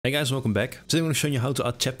Hey guys, welcome back. Today I'm going to show you how to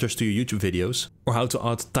add chapters to your YouTube videos, or how to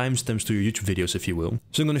add timestamps to your YouTube videos if you will.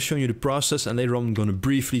 So I'm going to show you the process, and later on I'm going to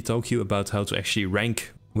briefly talk to you about how to actually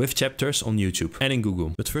rank with chapters on YouTube and in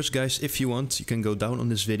Google. But first guys, if you want, you can go down on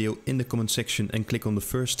this video in the comment section and click on the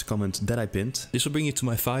first comment that I pinned. This will bring you to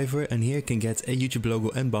my Fiverr, and here you can get a YouTube logo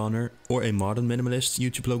and banner, or a modern minimalist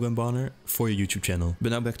YouTube logo and banner for your YouTube channel.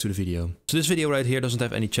 But now back to the video. So this video right here doesn't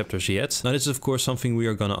have any chapters yet. Now this is of course something we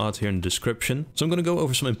are gonna add here in the description. So I'm gonna go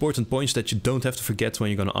over some important points that you don't have to forget when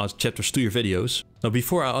you're gonna add chapters to your videos. Now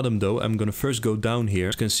before I add them though, I'm gonna first go down here.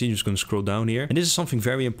 As you can see, I'm just gonna scroll down here. And this is something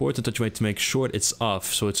very important that you need to make sure it's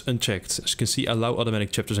off, so it's unchecked. As you can see, allow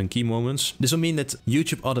automatic chapters and key moments. This will mean that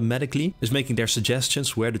YouTube automatically is making their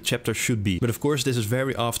suggestions where the chapter should be. But of course this is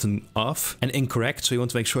very often off and incorrect, so you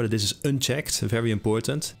want to make sure that this is unchecked, very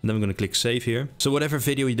important. And then I'm gonna click save here. So whatever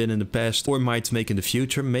video you did in the past or might make in the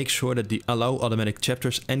future, make sure that the allow automatic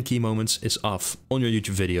chapters and key moments is off on your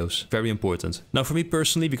YouTube videos. Very important. Now for me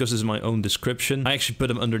personally, because this is my own description, I actually put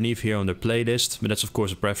them underneath here on their playlist, but that's of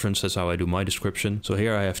course a preference. That's how I do my description. So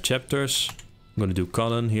here I have chapters. I'm going to do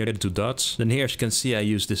colon here, the two dots. Then here, as you can see, I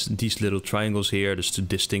use these little triangles here just to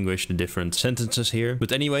distinguish the different sentences here.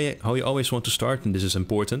 But anyway, how you always want to start, and this is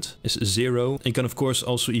important, is 0. And you can of course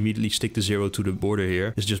also immediately stick the 0 to the border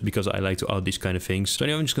here. It's just because I like to add these kind of things. So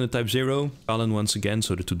anyway, I'm just going to type 0, colon once again,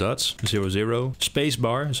 so the two dots, 0, 0. Space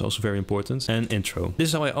bar is also very important, and intro. This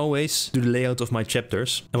is how I always do the layout of my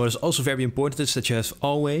chapters. And what is also very important is that you have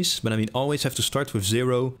always, but I mean always, have to start with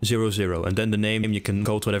 0, 0, 0. And then the name, you can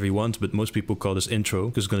call it whatever you want, but most people call this intro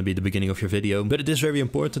because it's going to be the beginning of your video. But it is very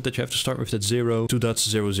important that you have to start with that 0, 2 dots,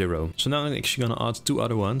 0, 0. So now I'm actually going to add two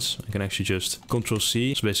other ones. I can actually just Ctrl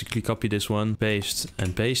C, so basically copy this one, paste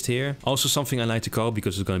and paste here. Also something I like to call,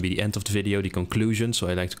 because it's going to be the end of the video, the conclusion. So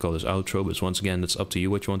I like to call this outro, but once again, that's up to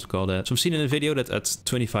you what you want to call that. So I'm seeing in the video that at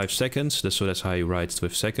 25 seconds, that's how you write it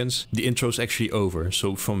with seconds, the intro is actually over.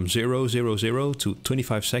 So from 0, 0, 0 to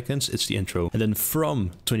 25 seconds, it's the intro. And then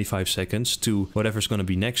from 25 seconds to whatever's going to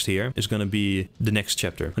be next here is going to be the next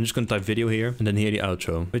chapter. I'm just going to type video here, and then here the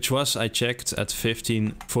outro, which was, I checked, at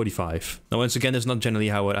 15:45. Now once again, that's not generally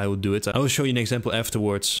how I would do it. I will show you an example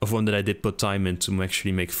afterwards of one that I did put time in to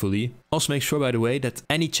actually make fully. Also make sure, by the way, that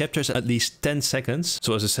any chapter is at least 10 seconds.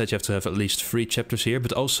 So as I said, you have to have at least 3 chapters here,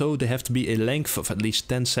 but also they have to be a length of at least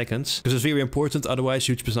 10 seconds. Because it's very important, otherwise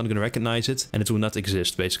YouTube is not going to recognize it, and it will not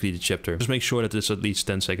exist, basically, the chapter. Just make sure that it's at least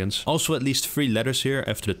 10 seconds. Also at least 3 letters here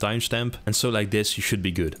after the timestamp, and so like this, you should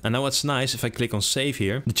be good. And now what's nice, if I click on save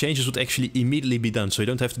here, the changes would actually immediately be done. So you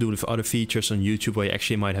don't have to do it with other features on YouTube where you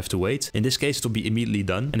actually might have to wait. In this case, it will be immediately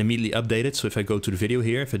done and immediately updated. So if I go to the video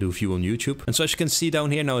here, if I do view on YouTube, and so as you can see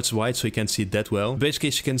down here, now it's white, so you can't see it that well. Basically,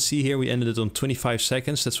 as you can see here, we ended it on 25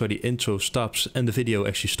 seconds. That's where the intro stops and the video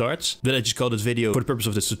actually starts. Then I just called it video for the purpose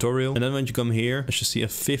of this tutorial. And then when you come here, as you see at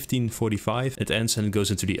 15:45, it ends and it goes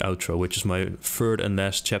into the outro, which is my third and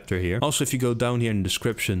last chapter here. Also, if you go down here in the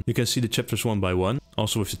description, you can see the chapters one by one.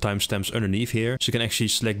 Also with the timestamps underneath here, so you can actually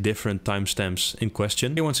select different timestamps in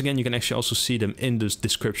question. Here once again, you can actually also see them in the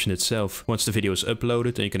description itself once the video is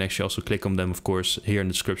uploaded, and you can actually also click on them, of course, here in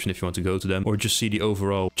the description if you want to go to them, or just see the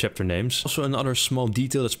overall chapter names. Also another small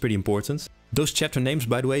detail that's pretty important. Those chapter names,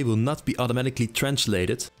 by the way, will not be automatically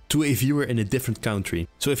translated to a viewer in a different country.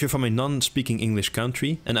 So if you're from a non-speaking English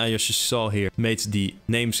country, and I just saw here, made the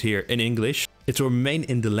names here in English, it will remain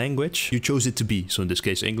in the language you chose it to be. So in this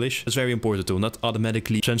case, English. That's very important. It will not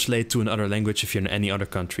automatically translate to another language if you're in any other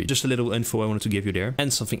country. Just a little info I wanted to give you there.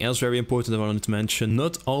 And something else very important I wanted to mention.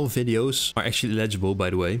 Not all videos are actually legible,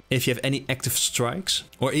 by the way. If you have any active strikes,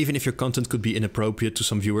 or even if your content could be inappropriate to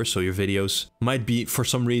some viewers, so your videos might be, for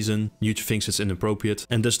some reason, YouTube thinks it's inappropriate,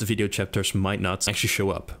 and thus the video chapters might not actually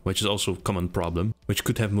show up, which is also a common problem, which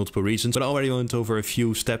could have multiple reasons. But I already went over a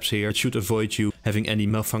few steps here. It should avoid you having any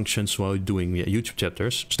malfunctions while doing YouTube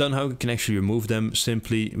chapters. So then how we can actually remove them,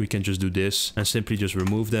 simply we can just do this and simply just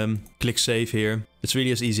remove them. Click save here. It's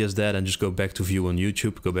really as easy as that, and just go back to view on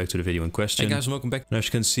YouTube, go back to the video in question. Hey guys, welcome back. Now as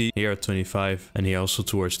you can see here at 25, and here also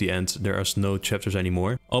towards the end, there are no chapters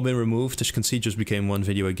anymore. All been removed. As you can see, just became one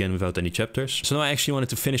video again without any chapters. So now I actually wanted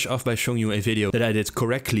to finish off by showing you a video that I did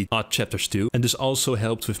correctly add chapters to, and this also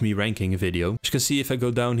helped with me ranking a video. As you can see, if I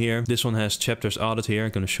go down here, this one has chapters added here.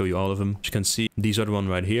 I'm going to show you all of them. As you can see, these are the one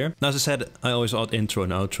right here. Now as I said, I always add intro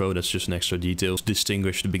and outro. That's just an extra detail to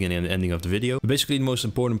distinguish the beginning and the ending of the video. But basically the most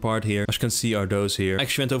important part here, as you can see, are those videos here. I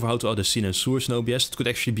actually went over how to add a scene and source in OBS. It could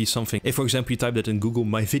actually be something, if for example you type that in Google,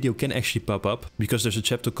 my video can actually pop up because there's a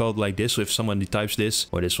chapter called like this. So if someone types this,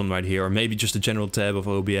 or this one right here, or maybe just the general tab of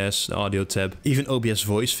OBS, the audio tab, even OBS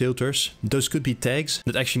voice filters, those could be tags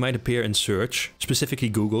that actually might appear in search, specifically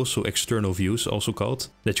Google, so external views also called,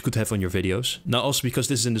 that you could have on your videos. Now also because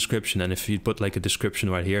this is in description, and if you put like a description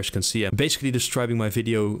right here, as you can see, I'm basically describing my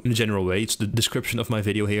video in a general way. It's the description of my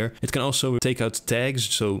video here. It can also take out tags,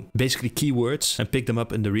 so basically keywords, and pick them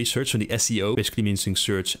up in the research. So the SEO basically means in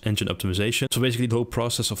search engine optimization. So basically the whole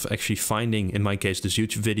process of actually finding, in my case, this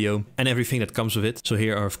YouTube video and everything that comes with it. So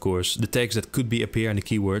here are of course the tags that could be appear and the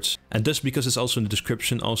keywords. And thus, because it's also in the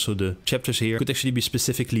description, also the chapters here could actually be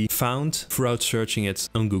specifically found throughout searching it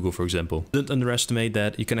on Google, for example. Don't underestimate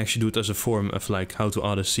that. You can actually do it as a form of like how to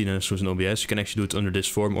add a scene and source in OBS. You can actually do it under this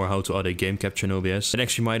form, or how to add a game capture in OBS. It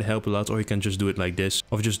actually might help a lot, or you can just do it like this,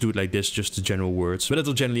 or just do it like this, just the general words. But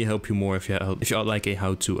it'll generally help you more if you add like a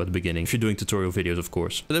how-to at the beginning, if you're doing tutorial videos, of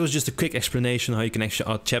course. But that was just a quick explanation how you can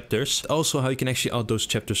actually add chapters. Also how you can actually add those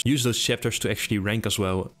chapters, use those chapters to actually rank as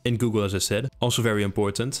well in Google, as I said. Also very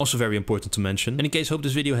important. Also very important to mention. In case, hope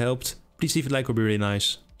this video helped. Please leave a like, would be really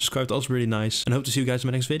nice. Subscribe, also really nice. And hope to see you guys in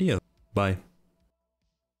my next video. Bye.